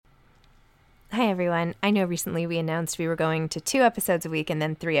Hi, everyone. I know recently we announced we were going to 2 episodes a week and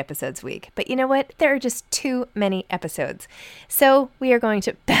then 3 episodes a week. But you know what? There are just too many episodes. So we are going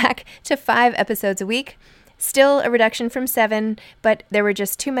back to 5 episodes a week. Still a reduction from 7, but there were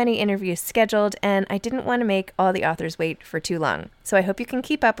just too many interviews scheduled, and I didn't want to make all the authors wait for too long. So I hope you can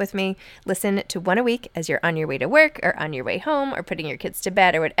keep up with me. Listen to 1 a week as you're on your way to work or on your way home or putting your kids to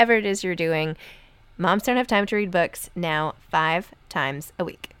bed or whatever it is you're doing. Moms Don't Have Time to Read Books, now 5 times a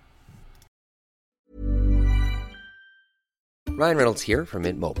week. Ryan Reynolds here from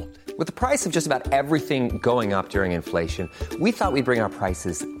Mint Mobile. With the price of just about everything going up during inflation, we thought we'd bring our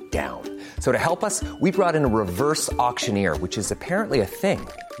prices down. So to help us, we brought in a reverse auctioneer, which is apparently a thing.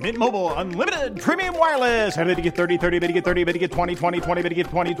 Mint Mobile Unlimited Premium Wireless. How to get 30, 30, bit to get 30, bit to get 20, 20, 20, bit to get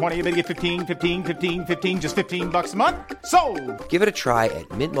 20, 20, bit to get 15, 15, 15, 15, just $15 a month? Sold! Give it a try at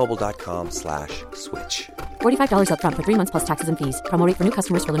mintmobile.com/switch. $45 up front for 3 months plus taxes and fees. Promo rate for new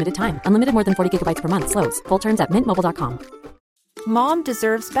customers for limited time. Unlimited more than 40 gigabytes per month. Slows full terms at mintmobile.com. Mom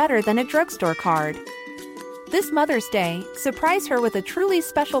deserves better than a drugstore card. This Mother's Day, surprise her with a truly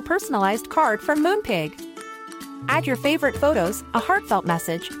special personalized card from Moonpig. Add your favorite photos, a heartfelt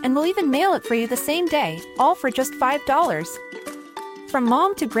message, and we'll even mail it for you the same day, all for just $5. From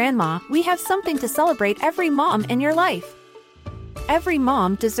mom to grandma, we have something to celebrate every mom in your life. Every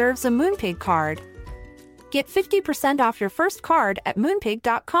mom deserves a Moonpig card. Get 50% off your first card at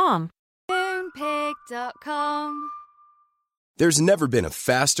moonpig.com. Moonpig.com. There's never been a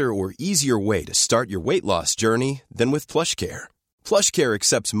faster or easier way to start your weight loss journey than with PlushCare. PlushCare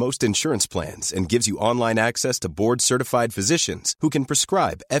accepts most insurance plans and gives you online access to board-certified physicians who can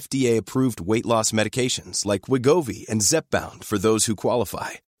prescribe FDA-approved weight loss medications like Wegovy and Zepbound for those who qualify.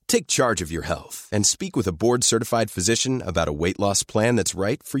 Take charge of your health and speak with a board-certified physician about a weight loss plan that's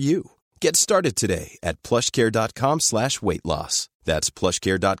right for you. Get started today at plushcare.com/weight loss. That's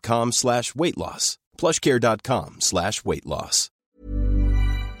plushcare.com/weight loss. plushcare.com/weight loss.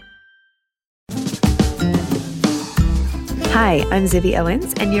 Hi, I'm Zibby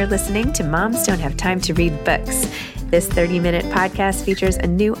Owens, and you're listening to Moms Don't Have Time to Read Books. This 30-minute podcast features a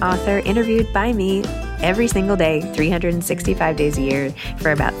new author interviewed by me every single day, 365 days a year,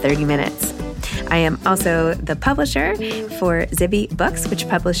 for about 30 minutes. I am also the publisher for Zibby Books, which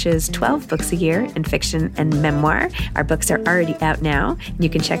publishes 12 books a year in fiction and memoir. Our books are already out now, and you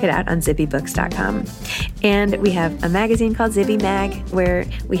can check it out on zibbybooks.com. And we have a magazine called Zibby Mag, where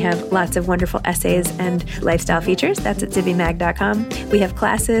we have lots of wonderful essays and lifestyle features. That's at zibbymag.com. We have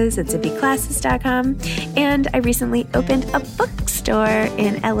classes at zibbyclasses.com. And I recently opened a bookstore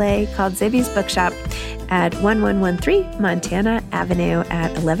in LA called Zibby's Bookshop at 1113 Montana Avenue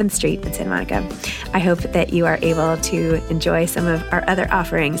at 11th Street in Santa Monica. I hope that you are able to enjoy some of our other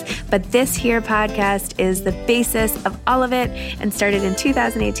offerings. But this here podcast is the basis of all of it and started in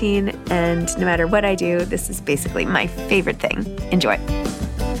 2018. And no matter what I do, this is basically my favorite thing. Enjoy.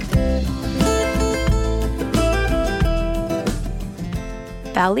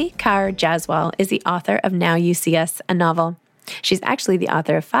 Balli Kaur Jaswal is the author of Now You See Us, a novel. She's actually the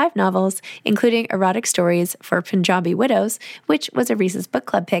author of 5 novels, including erotic stories for Punjabi widows, which was a Reese's Book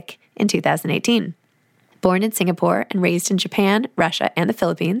Club pick in 2018. Born in Singapore and raised in Japan, Russia, and the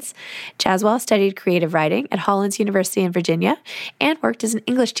Philippines, Jaswal studied creative writing at Hollins University in Virginia and worked as an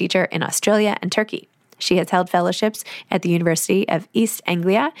English teacher in Australia and Turkey. She has held fellowships at the University of East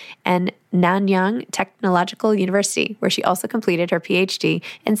Anglia and Nanyang Technological University, where she also completed her PhD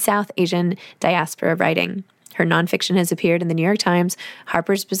in South Asian diaspora writing. Her nonfiction has appeared in the New York Times,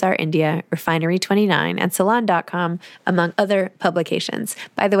 Harper's Bazaar India, Refinery29, and Salon.com, among other publications.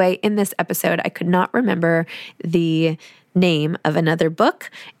 By the way, in this episode, I could not remember the name of another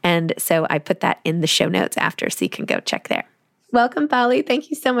book, and so I put that in the show notes after, so you can go check there. Welcome, Balli. Thank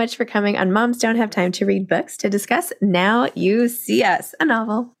you so much for coming on Moms Don't Have Time to Read Books to discuss Now You See Us, a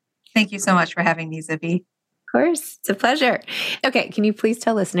novel. Thank you so much for having me, Zibby. Of course. It's a pleasure. Okay. Can you please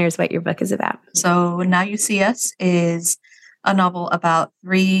tell listeners what your book is about? So Now You See Us is a novel about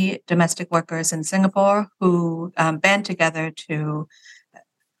 3 domestic workers in Singapore who band together to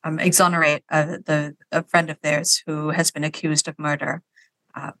exonerate a friend of theirs who has been accused of murder,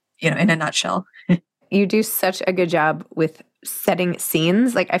 in a nutshell. You do such a good job with setting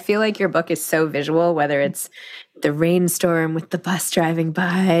scenes. Like, I feel like your book is so visual, whether it's the rainstorm with the bus driving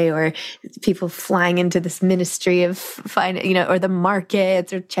by or people flying into this ministry of or the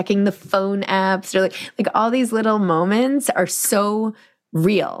markets or checking the phone apps or like all these little moments are so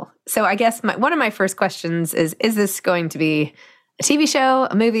real. So I guess one of my first questions is this going to be a TV show,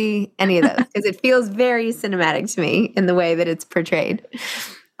 a movie, any of those? Because it feels very cinematic to me in the way that it's portrayed.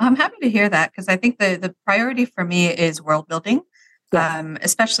 I'm happy to hear that because I think the priority for me is world building.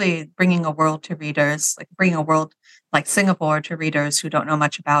 especially bringing a world to readers, like bringing a world like Singapore to readers who don't know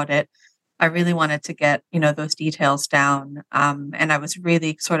much about it. I really wanted to get, those details down. And I was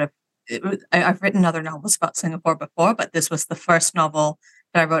really I've written other novels about Singapore before, but this was the first novel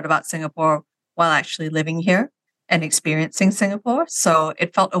that I wrote about Singapore while actually living here and experiencing Singapore. So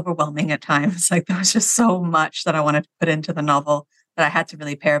it felt overwhelming at times. Like there was just so much that I wanted to put into the novel that I had to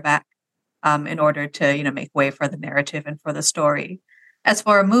really pare back in order to, make way for the narrative and for the story. As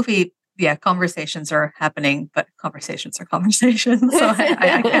for a movie, conversations are happening, but conversations are conversations. So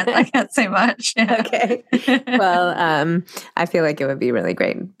I can't say much. Yeah. Okay. Well, I feel like it would be really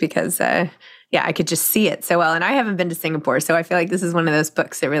great because, I could just see it so well. And I haven't been to Singapore, so I feel like this is one of those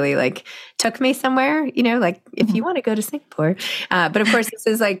books that really like took me somewhere, like if you want to go to Singapore. But of course, this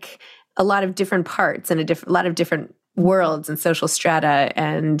is like a lot of different parts and a lot of different worlds and social strata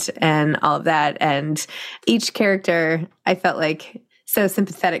and all of that. And each character I felt like so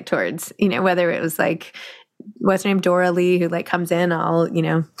sympathetic towards, whether it was like, what's her name? Dora Lee, who like comes in all,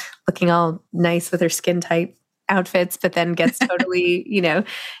 looking all nice with her skin tight outfits, but then gets totally,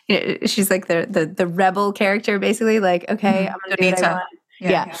 she's like the rebel character, basically like, okay, I'm going to do what I want.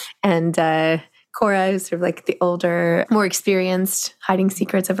 Yeah. And, Cora is sort of like the older, more experienced, hiding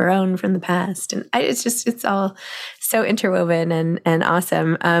secrets of her own from the past. And it's all so interwoven and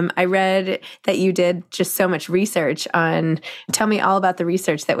awesome. I read that you did just so much research tell me all about the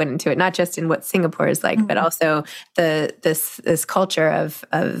research that went into it, not just in what Singapore is like, but also this culture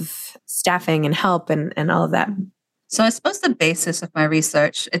of staffing and help and all of that. So I suppose the basis of my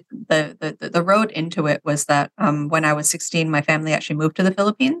research, the road into it was that when I was 16, my family actually moved to the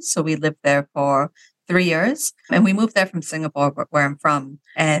Philippines. So we lived there for 3 years. And we moved there from Singapore, where I'm from.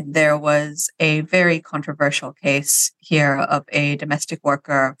 And there was a very controversial case here of a domestic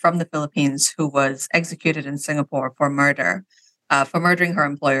worker from the Philippines who was executed in Singapore for murder, for murdering her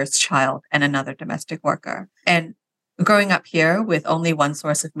employer's child and another domestic worker. And growing up here with only one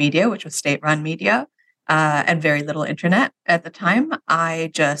source of media, which was state-run media, and very little internet at the time,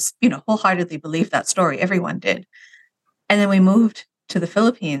 I just, wholeheartedly believed that story. Everyone did. And then we moved to the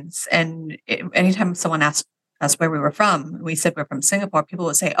Philippines. And anytime someone asked us where we were from, we said we're from Singapore, people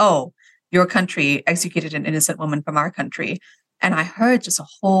would say, oh, your country executed an innocent woman from our country. And I heard just a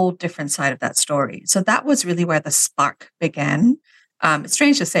whole different side of that story. So that was really where the spark began. It's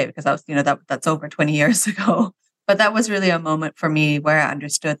strange to say because that was, that's over 20 years ago. But that was really a moment for me where I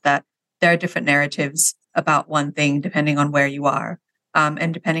understood that there are different narratives about one thing depending on where you are,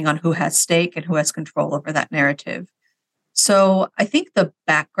 and depending on who has stake and who has control over that narrative. So I think the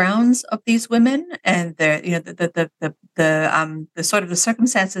backgrounds of these women and the sort of the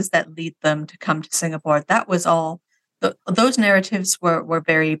circumstances that lead them to come to Singapore, that was all. Those narratives were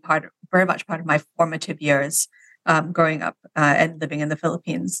very much part of my formative years growing up and living in the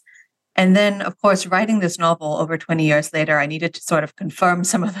Philippines. And then, of course, writing this novel over 20 years later, I needed to sort of confirm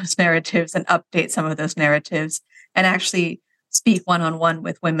some of those narratives and update some of those narratives and actually speak one-on-one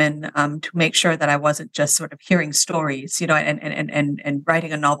with women to make sure that I wasn't just sort of hearing stories, and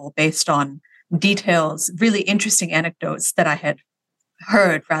writing a novel based on details, really interesting anecdotes that I had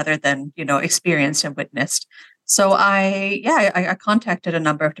heard rather than, experienced and witnessed. So I contacted a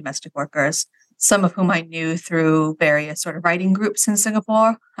number of domestic workers, some of whom I knew through various sort of writing groups in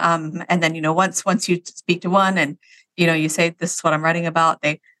Singapore. And then, once you speak to one and, you say, this is what I'm writing about,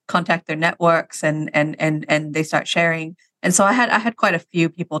 they contact their networks and they start sharing. And so I had quite a few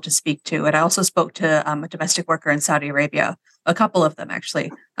people to speak to. And I also spoke to a domestic worker in Saudi Arabia, a couple of them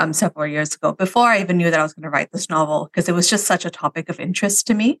actually, several years ago, before I even knew that I was going to write this novel, because it was just such a topic of interest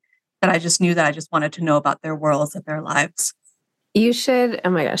to me that I just knew that I just wanted to know about their worlds and their lives. You should, oh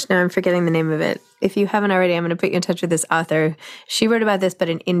my gosh, now I'm forgetting the name of it. If you haven't already, I'm going to put you in touch with this author. She wrote about this, but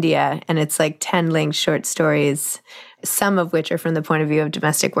in India, and it's like 10 linked short stories, some of which are from the point of view of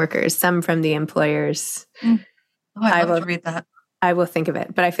domestic workers, some from the employers. Oh, I'd love to read that. I will think of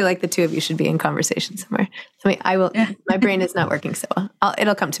it, but I feel like the two of you should be in conversation somewhere. I mean, I will. Yeah. My brain is not working so well.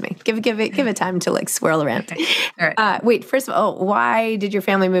 It'll come to me. Give it time to like swirl around. Okay. All right. Wait. First of all, why did your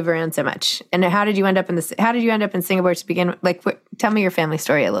family move around so much? And how did you end up in Singapore to begin? Like, tell me your family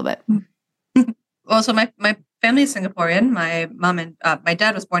story a little bit. Well, so my family is Singaporean. My mom and my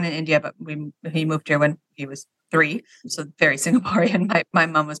dad was born in India, but he moved here when he was 3, so very Singaporean. My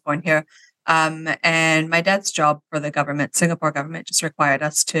mom was born here. And my dad's job for the government, Singapore government, just required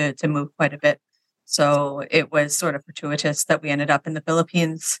us to move quite a bit. So it was sort of fortuitous that we ended up in the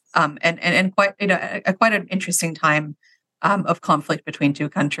Philippines, and quite quite an interesting time of conflict between two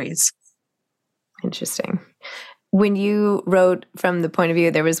countries. Interesting. When you wrote from the point of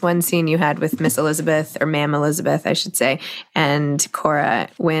view, there was one scene you had with Miss Elizabeth, or Ma'am Elizabeth, I should say, and Cora,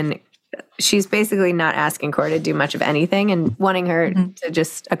 when she's basically not asking Cora to do much of anything and wanting her to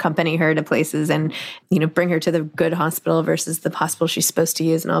just accompany her to places and, bring her to the good hospital versus the hospital she's supposed to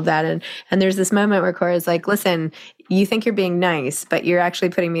use and all that. And there's this moment where Cora's like, listen, you think you're being nice, but you're actually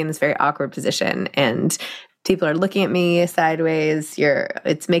putting me in this very awkward position. And people are looking at me sideways.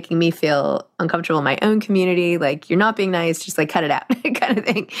 It's making me feel uncomfortable in my own community. Like, you're not being nice, just like cut it out kind of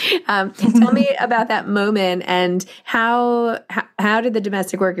thing. Tell me about that moment and how did the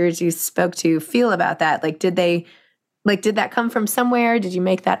domestic workers you spoke to feel about that? Did that come from somewhere? Did you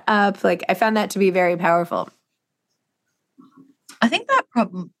make that up? I found that to be very powerful. I think that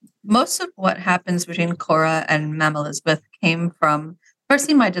most of what happens between Cora and Ma'am Elizabeth came from,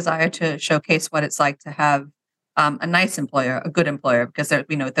 firstly, my desire to showcase what it's like to have a nice employer, a good employer, because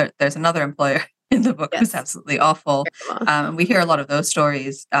there's another employer in the book who's absolutely awful. We hear a lot of those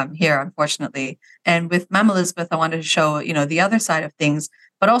stories here, unfortunately. And with Ma'am Elizabeth, I wanted to show, the other side of things,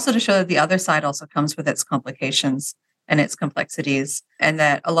 but also to show that the other side also comes with its complications and its complexities, and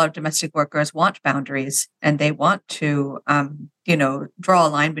that a lot of domestic workers want boundaries and they want to, draw a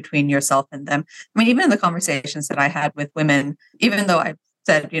line between yourself and them. I mean, even in the conversations that I had with women, even though I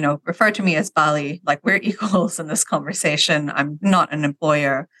said, refer to me as Balli, like we're equals in this conversation, I'm not an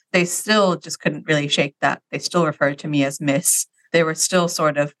employer, they still just couldn't really shake that. They still referred to me as Miss. They were still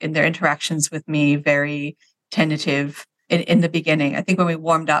sort of in their interactions with me, very tentative in the beginning. I think when we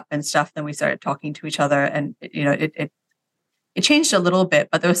warmed up and stuff, then we started talking to each other, and it changed a little bit,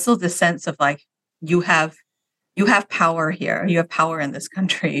 but there was still this sense of like, you have power here, you have power in this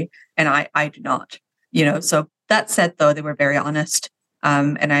country, and I do not. So that said, though, they were very honest,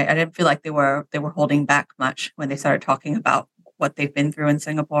 and I didn't feel like they were holding back much when they started talking about what they've been through in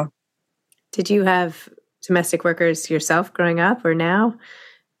Singapore. Did you have domestic workers yourself growing up or now?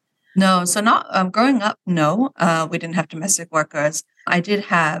 No, so not growing up. No, we didn't have domestic workers. I do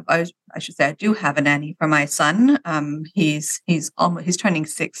have a nanny for my son. He's turning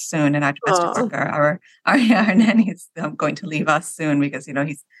 6 soon, and our domestic worker, our nanny is going to leave us soon because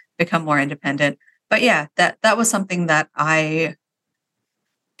he's become more independent. But yeah, that was something that I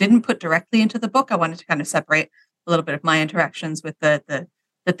didn't put directly into the book. I wanted to kind of separate a little bit of my interactions with the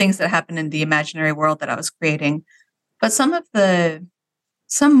things that happen in the imaginary world that I was creating. But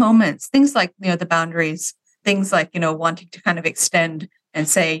some moments, things like, the boundaries, things like, wanting to kind of extend and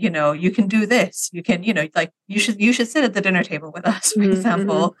say, you can do this, you can, like you should sit at the dinner table with us, for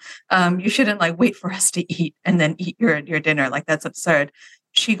example. You shouldn't like wait for us to eat and then eat your dinner. Like, that's absurd.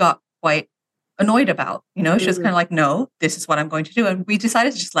 She got quite annoyed about, she was kind of like, no, this is what I'm going to do. And we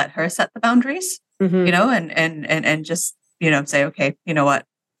decided to just let her set the boundaries, and just, say, okay, you know what,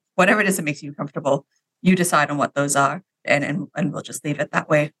 whatever it is that makes you comfortable, you decide on what those are. And we'll just leave it that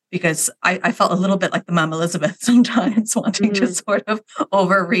way, because I felt a little bit like the Ma'am Elizabeth sometimes, wanting to sort of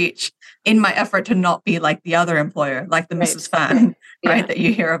overreach in my effort to not be like the other employer, like the Mrs. Fan, right, that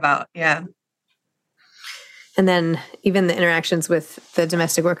you hear about. Yeah. And then even the interactions with the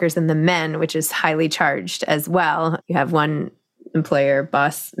domestic workers and the men, which is highly charged as well. You have one employer,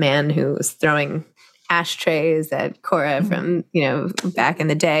 boss man, who was throwing ashtrays at Cora from, back in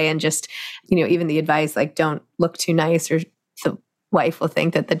the day. And just, even the advice, like, don't look too nice, or the wife will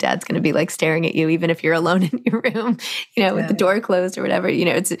think that the dad's going to be like staring at you, even if you're alone in your room, with the door closed or whatever.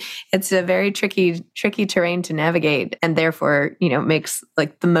 It's a very tricky terrain to navigate, and therefore, makes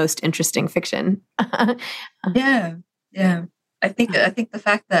like the most interesting fiction. Yeah. I think the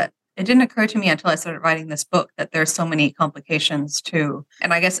fact that it didn't occur to me until I started writing this book that there's so many complications too.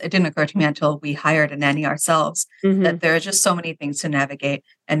 And I guess it didn't occur to me until we hired a nanny ourselves, that there are just so many things to navigate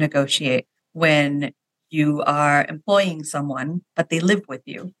and negotiate when you are employing someone, but they live with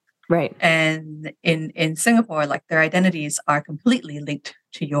you. Right. And in Singapore, like, their identities are completely linked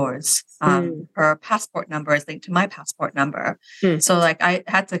to yours. Her passport number is linked to my passport number. So like, I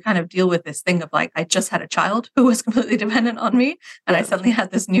had to kind of deal with this thing of like, I just had a child who was completely dependent on me. And I suddenly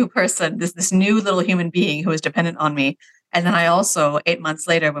had this new person, this new little human being who was dependent on me. And then I also, 8 months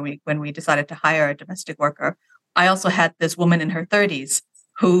later, when we decided to hire a domestic worker, I also had this woman in her 30s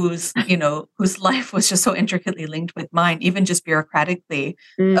whose life was just so intricately linked with mine, even just bureaucratically,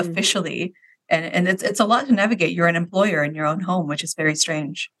 officially. And it's a lot to navigate. You're an employer in your own home, which is very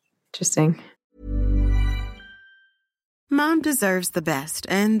strange. Interesting. Mom deserves the best,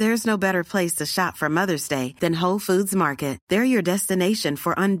 and there's no better place to shop for Mother's Day than Whole Foods Market. They're your destination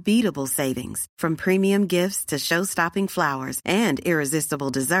for unbeatable savings, from premium gifts to show-stopping flowers and irresistible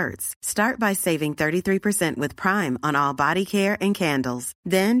desserts. Start by saving 33% with Prime on all body care and candles.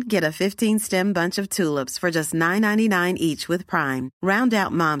 Then get a 15-stem bunch of tulips for just $9.99 each with Prime. Round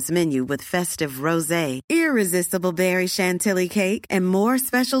out Mom's menu with festive rosé, irresistible berry chantilly cake, and more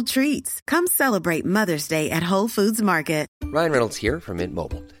special treats. Come celebrate Mother's Day at Whole Foods Market. Ryan Reynolds here from Mint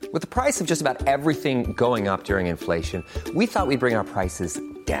Mobile. With the price of just about everything going up during inflation, we thought we'd bring our prices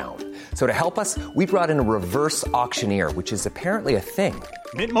down. So to help us, we brought in a reverse auctioneer, which is apparently a thing.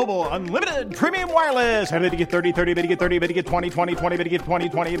 Mint Mobile Unlimited Premium Wireless. How to get 30, 30, bit to get 30, bit to get 20, 20, 20, bit to get 20,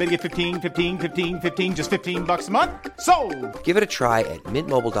 20, bit to get 15, 15, 15, 15, just $15 a month? Sold! Give it a try at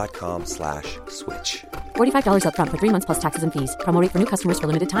mintmobile.com/switch. $45 up front for 3 months plus taxes and fees. Promo rate for new customers for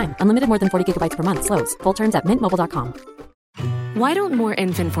limited time. Unlimited more than 40 gigabytes per month. Slows full terms at mintmobile.com. Why don't more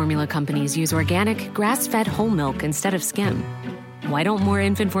infant formula companies use organic, grass-fed whole milk instead of skim? Why don't more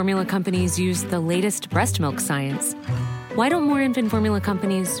infant formula companies use the latest breast milk science? Why don't more infant formula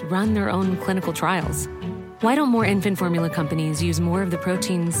companies run their own clinical trials? Why don't more infant formula companies use more of the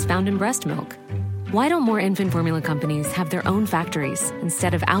proteins found in breast milk? Why don't more infant formula companies have their own factories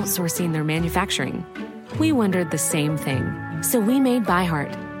instead of outsourcing their manufacturing? We wondered the same thing. So we made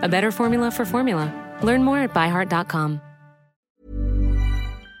ByHeart, a better formula for formula. Learn more at byheart.com.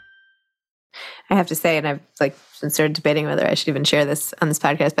 I have to say, and I've started debating whether I should even share this on this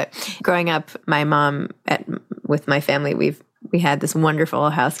podcast, but growing up, my mom with my family, we had this wonderful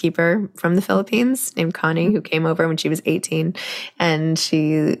housekeeper from the Philippines named Connie who came over when she was 18, and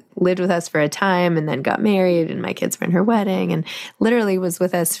she lived with us for a time and then got married, and my kids were in her wedding, and literally was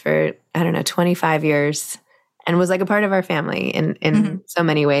with us for, 25 years, and was like a part of our family in so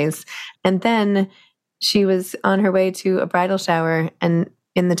many ways. And then she was on her way to a bridal shower and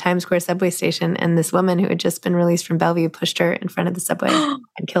in the Times Square subway station, and this woman who had just been released from Bellevue pushed her in front of the subway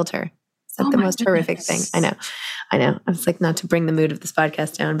and killed her. Is that the most horrific thing? I know. I was like, not to bring the mood of this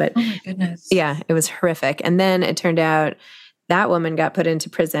podcast down, but oh my goodness. Yeah, it was horrific. And then it turned out that woman got put into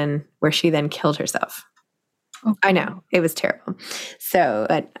prison where she then killed herself. Oh. I know. It was terrible. So,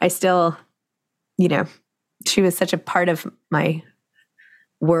 but I still, she was such a part of my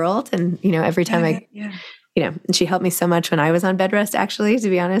world. And, every time and she helped me so much when I was on bed rest, actually, to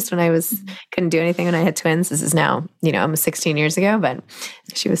be honest, when I couldn't do anything when I had twins. This is now, almost 16 years ago, but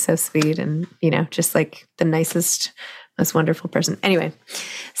she was so sweet and, just like the nicest, most wonderful person. Anyway,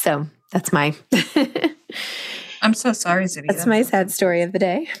 so that's my, I'm so sorry, Zibby. That's my sad story of the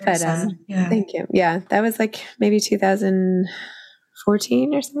day, but thank you. Yeah, that was like maybe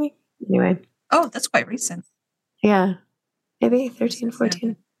 2014 or something. Anyway. Oh, that's quite recent. Yeah, maybe 13,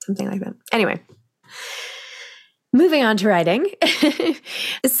 14, something like that. Anyway. Moving on to writing.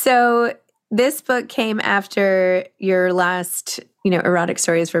 So this book came after your last, erotic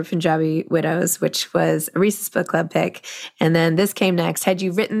stories for Punjabi widows, which was a Reese's Book Club pick. And then this came next. Had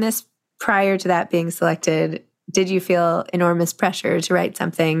you written this prior to that being selected? Did you feel enormous pressure to write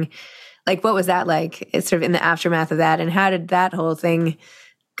something? Like, what was that like? It's sort of in the aftermath of that. And how did that whole thing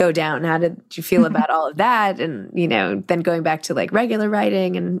go down? How did you feel about all of that? And, then going back to like regular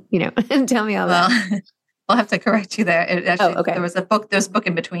writing and, and tell me all that. I'll have to correct you there. Okay. There's a book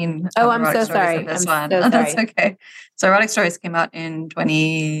in between. I'm so sorry. This one. That's okay. So Erotic Stories came out in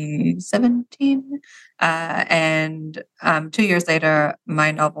 2017. And 2 years later,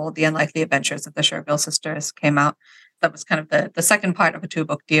 my novel, The Unlikely Adventures of the Sherville Sisters, came out. That was kind of the second part of a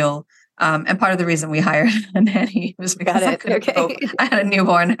 2-book deal. And part of the reason we hired a nanny was because I couldn't cope. I had a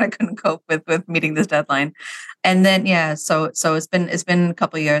newborn and I couldn't cope with meeting this deadline. And then, so it's been a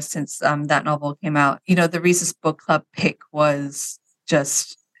couple of years since that novel came out. The Reese's Book Club pick was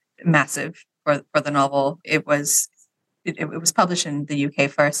just massive for the novel. It was published in the UK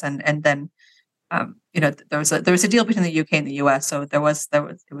first, and then there was a deal between the UK and the US. So it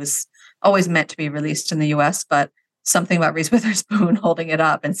was always meant to be released in the US, but something about Reese Witherspoon holding it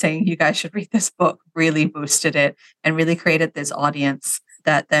up and saying, you guys should read this book, really boosted it and really created this audience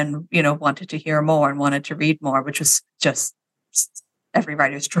that then, wanted to hear more and wanted to read more, which was just every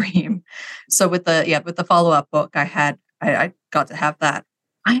writer's dream. So with the follow-up book, I got to have that.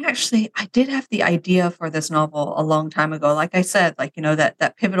 I did have the idea for this novel a long time ago. Like I said,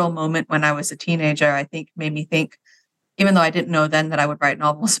 that pivotal moment when I was a teenager, I think made me think, even though I didn't know then that I would write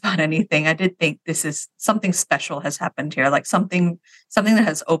novels about anything, I did think this is something special has happened here. Like something that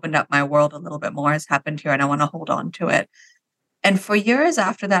has opened up my world a little bit more has happened here, and I want to hold on to it. And for years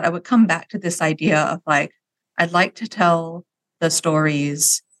after that, I would come back to this idea of like, I'd like to tell the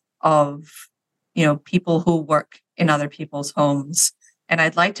stories of people who work in other people's homes. And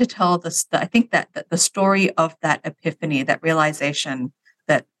I'd like to tell this, I think that the story of that epiphany, that realization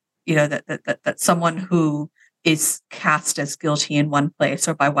that, that someone who is cast as guilty in one place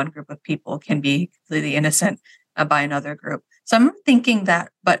or by one group of people can be completely innocent by another group. So I'm thinking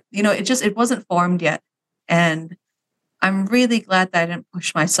that, but it wasn't formed yet. And I'm really glad that I didn't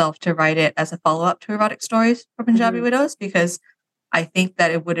push myself to write it as a follow-up to Erotic Stories for Punjabi Widows, because I think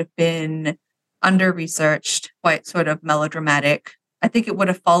that it would have been under-researched, quite sort of melodramatic. I think it would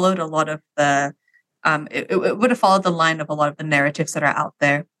have followed a lot of the, it would have followed the line of a lot of the narratives that are out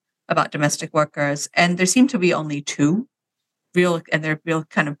there about domestic workers. And there seem to be only two they're real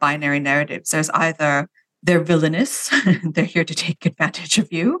kind of binary narratives. There's either they're villainous, they're here to take advantage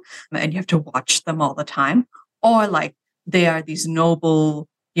of you, and you have to watch them all the time, or like they are these noble,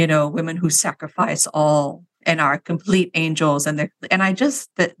 women who sacrifice all and are complete angels. And I just,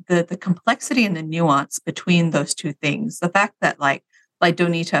 the complexity and the nuance between those two things, the fact that like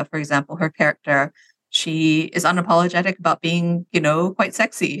Donita, for example, her character, she is unapologetic about being, quite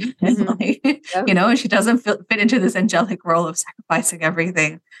sexy, and she doesn't fit into this angelic role of sacrificing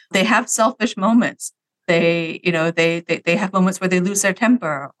everything. They have selfish moments. They have moments where they lose their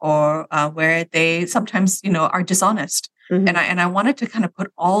temper, or where they sometimes, are dishonest. And I wanted to kind of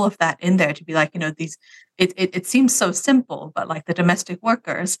put all of that in there to be like, these, it seems so simple, but like the domestic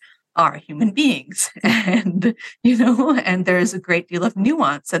workers are human beings, and, and there's a great deal of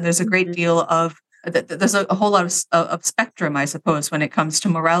nuance, and there's a great deal of, there's a whole lot of spectrum, I suppose, when it comes to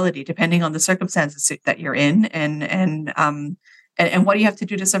morality, depending on the circumstances that you're in, and what do you have to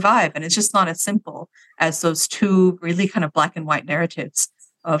do to survive. And it's just not as simple as those two really kind of black and white narratives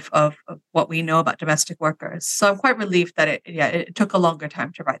of what we know about domestic workers. So I'm quite relieved that it took a longer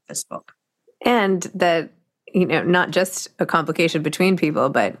time to write this book. And that, not just a complication between people,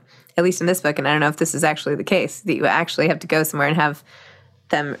 but at least in this book, and I don't know if this is actually the case, that you actually have to go somewhere and have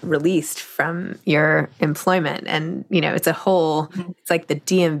them released from your employment. And, it's a whole, it's like the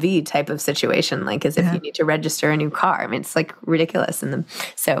DMV type of situation, like as if you need to register a new car. I mean, it's like ridiculous.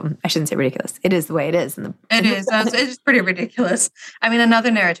 So I shouldn't say ridiculous. It is the way it is. It is. It's pretty ridiculous. I mean,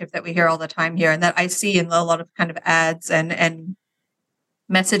 another narrative that we hear all the time here, and that I see in a lot of kind of ads and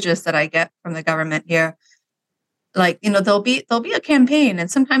messages that I get from the government here, like, there'll be a campaign, and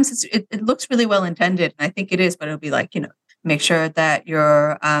sometimes it looks really well intended, and I think it is, but it'll be like, make sure that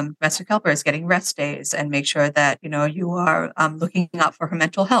your domestic helper is getting rest days, and make sure that, you are looking out for her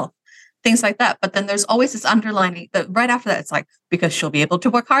mental health, things like that. But then there's always this underlining that right after that, it's like, because she'll be able to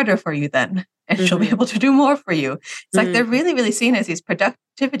work harder for you then, and she'll be able to do more for you. It's like they're really, really seen as these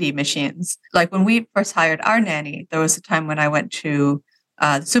productivity machines. Like when we first hired our nanny, there was a time when I went to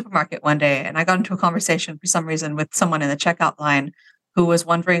the supermarket one day, and I got into a conversation for some reason with someone in the checkout line who was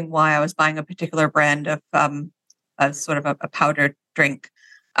wondering why I was buying a particular brand of sort of a powdered drink.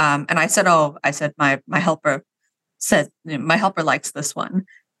 And I said, my helper said, my helper likes this one.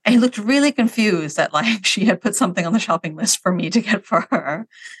 And he looked really confused that like she had put something on the shopping list for me to get for her.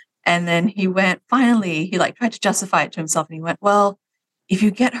 And then he like tried to justify it to himself. And he went, well, if you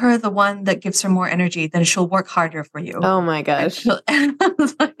get her the one that gives her more energy, then she'll work harder for you. Oh my gosh. And I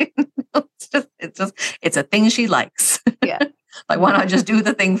was like, it's a thing she likes. Yeah. Like, why not just do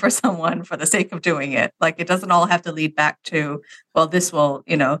the thing for someone for the sake of doing it? Like, it doesn't all have to lead back to, well, this will,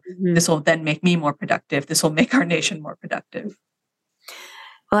 this will then make me more productive. This will make our nation more productive.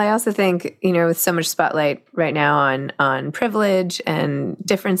 Well, I also think, with so much spotlight right now on privilege and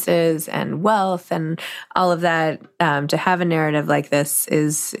differences and wealth and all of that, to have a narrative like this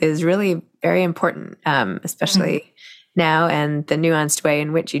is really very important, especially now. And the nuanced way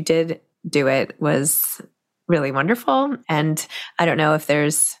in which you did do it was really wonderful. And I don't know if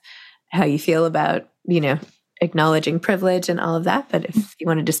there's how you feel about, acknowledging privilege and all of that, but if you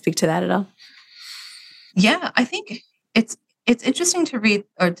wanted to speak to that at all. Yeah, I think it's interesting to read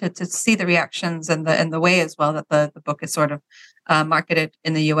or to see the reactions and the way as well that the book is sort of marketed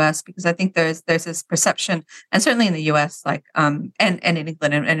in the US, because I think there's this perception, and certainly in the US, like and in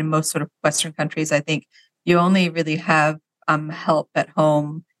England and in most sort of Western countries, I think you only really have help at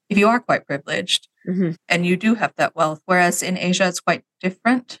home if you are quite privileged and you do have that wealth. Whereas in Asia, it's quite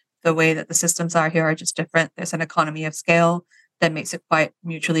different. The way that the systems are here are just different. There's an economy of scale that makes it quite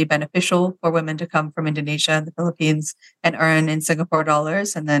mutually beneficial for women to come from Indonesia and the Philippines and earn in Singapore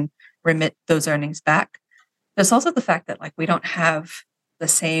dollars and then remit those earnings back. There's also the fact that like we don't have the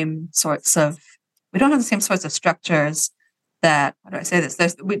same sorts of structures that, how do I say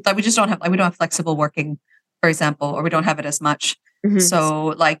this? We just don't have, we don't have flexible working, for example, or we don't have it as much. Mm-hmm.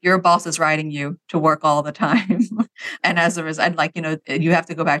 So like your boss is riding you to work all the time. And as a result, like, you have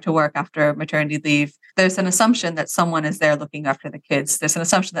to go back to work after maternity leave. There's an assumption that someone is there looking after the kids. There's an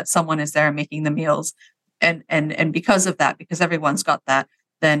assumption that someone is there making the meals. And because of that, because everyone's got that,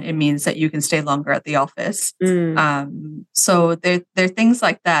 then it means that you can stay longer at the office. So there are things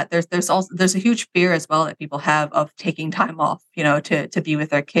like that. There's a huge fear as well that people have of taking time off, to be with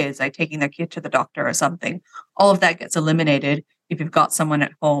their kids, like taking their kid to the doctor or something. All of that gets eliminated if you've got someone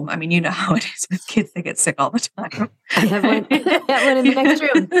at home. I mean, you know how it is with kids; they get sick all the time. I have one in the next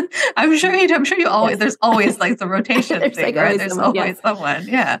room. I'm sure you always. Yes. There's always like the rotation thing, like right? There's always someone.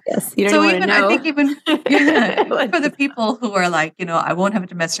 Yeah. Yes. You don't even know. I think even for the people who are like, I won't have a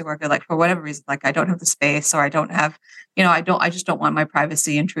domestic worker, like for whatever reason, like I don't have the space, or I don't have, I just don't want my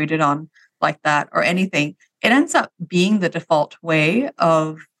privacy intruded on like that or anything. It ends up being the default way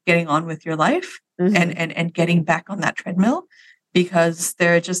of getting on with your life and getting back on that treadmill, because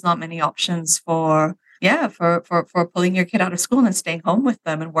there are just not many options for pulling your kid out of school and staying home with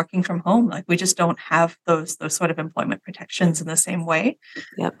them and working from home. Like we just don't have those sort of employment protections in the same way.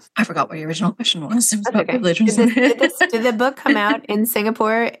 Yep. I forgot what your original question was. Okay. Did the book come out in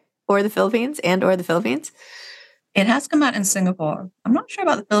Singapore or the Philippines or the Philippines? It has come out in Singapore. I'm not sure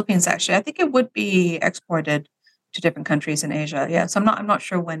about the Philippines, actually. I think it would be exported to different countries in Asia. Yeah. So I'm not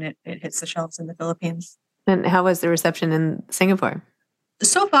sure when it hits the shelves in the Philippines. And how was the reception in Singapore?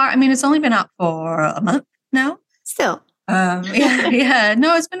 So far, I mean, it's only been out for a month now. Still. Yeah.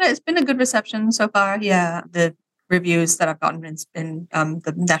 No, it's been a good reception so far. Yeah. The reviews that I've gotten in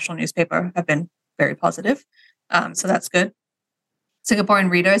the national newspaper have been very positive. So that's good. Singaporean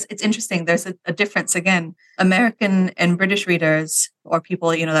readers, it's interesting. There's a difference again. American and British readers, or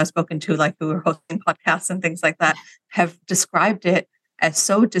people, that I've spoken to, like who are hosting podcasts and things like that, have described it as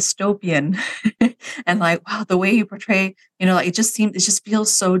so dystopian and like, wow, the way you portray, like it just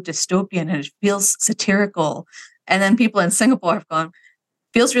feels so dystopian and it feels satirical. And then people in Singapore have gone,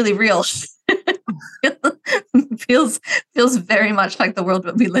 feels really real. feels very much like the world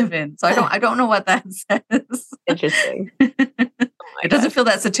that we live in. So I don't know what that says. Interesting. It doesn't feel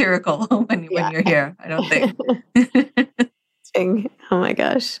that satirical when you're here, I don't think. Oh my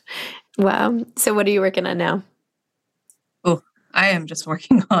gosh. Wow. So what are you working on now? I am just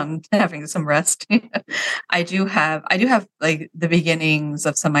working on having some rest. I do have like the beginnings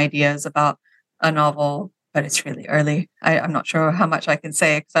of some ideas about a novel, but it's really early. I'm not sure how much I can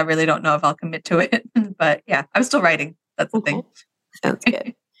say because I really don't know if I'll commit to it. But yeah, I'm still writing. That's the thing. Sounds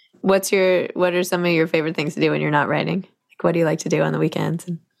good. What are some of your favorite things to do when you're not writing? Like, what do you like to do on the weekends?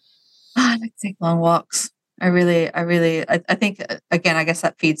 I like to take long walks. I think, again, I guess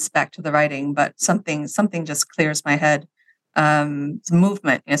that feeds back to the writing, but something just clears my head.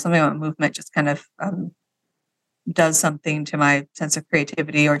 Movement, something about movement just kind of does something to my sense of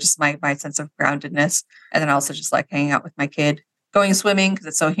creativity or just my sense of groundedness. And then I also just like hanging out with my kid, going swimming because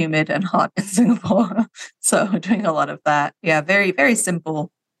it's so humid and hot in Singapore. So doing a lot of that. Yeah, very, very simple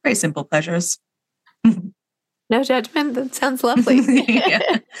pleasures. No judgment. That sounds lovely.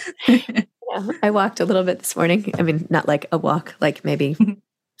 Yeah. Yeah. I walked a little bit this morning. I mean, not like a walk, like maybe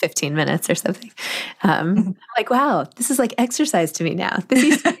 15 minutes or something. Like, wow, this is like exercise to me now. This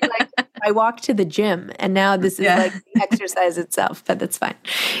used to be like I walk to the gym and now this is like the exercise itself, but that's fine.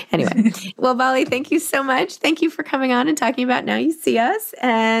 Anyway, well, Balli, thank you so much. Thank you for coming on and talking about Now You See Us.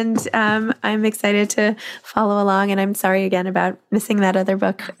 And I'm excited to follow along. And I'm sorry again about missing that other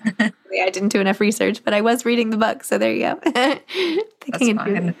book. I didn't do enough research, but I was reading the book. So there you go. That's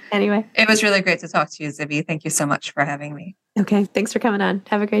fine. Anyway. It was really great to talk to you, Zibby. Thank you so much for having me. Okay. Thanks for coming on.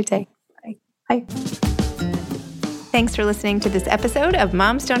 Have a great day. Bye. Bye. Thanks for listening to this episode of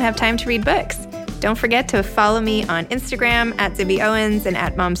Moms Don't Have Time to Read Books. Don't forget to follow me on Instagram at Zibby Owens and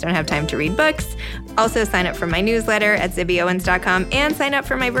at Moms Don't Have Time to Read Books. Also sign up for my newsletter at zibbyowens.com and sign up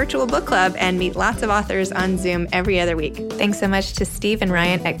for my virtual book club and meet lots of authors on Zoom every other week. Thanks so much to Steve and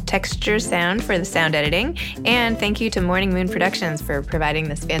Ryan at Texture Sound for the sound editing. And thank you to Morning Moon Productions for providing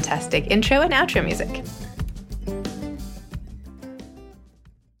this fantastic intro and outro music.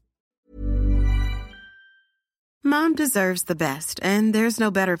 Mom deserves the best, and there's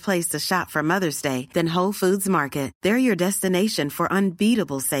no better place to shop for Mother's Day than Whole Foods Market. They're your destination for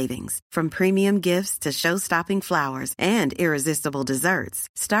unbeatable savings, from premium gifts to show-stopping flowers and irresistible desserts.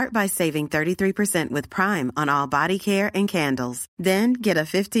 Start by saving 33% with Prime on all body care and candles. Then get a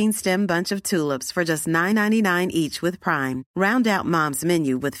 15-stem bunch of tulips for just $9.99 each with Prime. Round out Mom's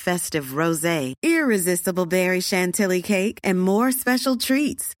menu with festive rosé, irresistible berry chantilly cake, and more special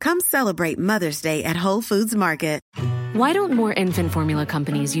treats. Come celebrate Mother's Day at Whole Foods Market. Why don't more infant formula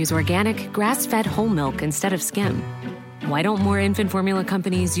companies use organic, grass-fed whole milk instead of skim? Why don't more infant formula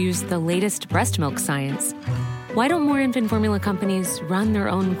companies use the latest breast milk science? Why don't more infant formula companies run their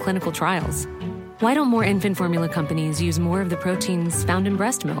own clinical trials? Why don't more infant formula companies use more of the proteins found in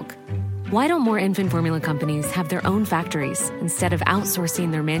breast milk? Why don't more infant formula companies have their own factories instead of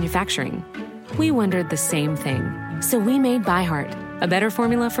outsourcing their manufacturing? We wondered the same thing. So we made ByHeart, a better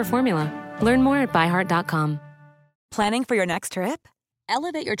formula for formula. Learn more at byheart.com. Planning for your next trip?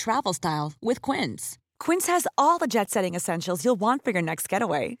 Elevate your travel style with Quince. Quince has all the jet-setting essentials you'll want for your next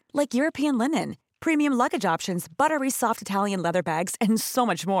getaway, like European linen, premium luggage options, buttery soft Italian leather bags, and so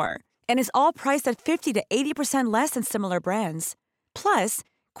much more. And is all priced at 50 to 80% less than similar brands. Plus,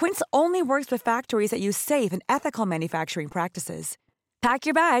 Quince only works with factories that use safe and ethical manufacturing practices. Pack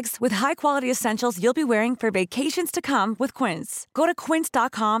your bags with high-quality essentials you'll be wearing for vacations to come with Quince. Go to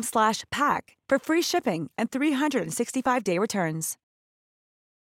quince.com/pack for free shipping and 365-day returns.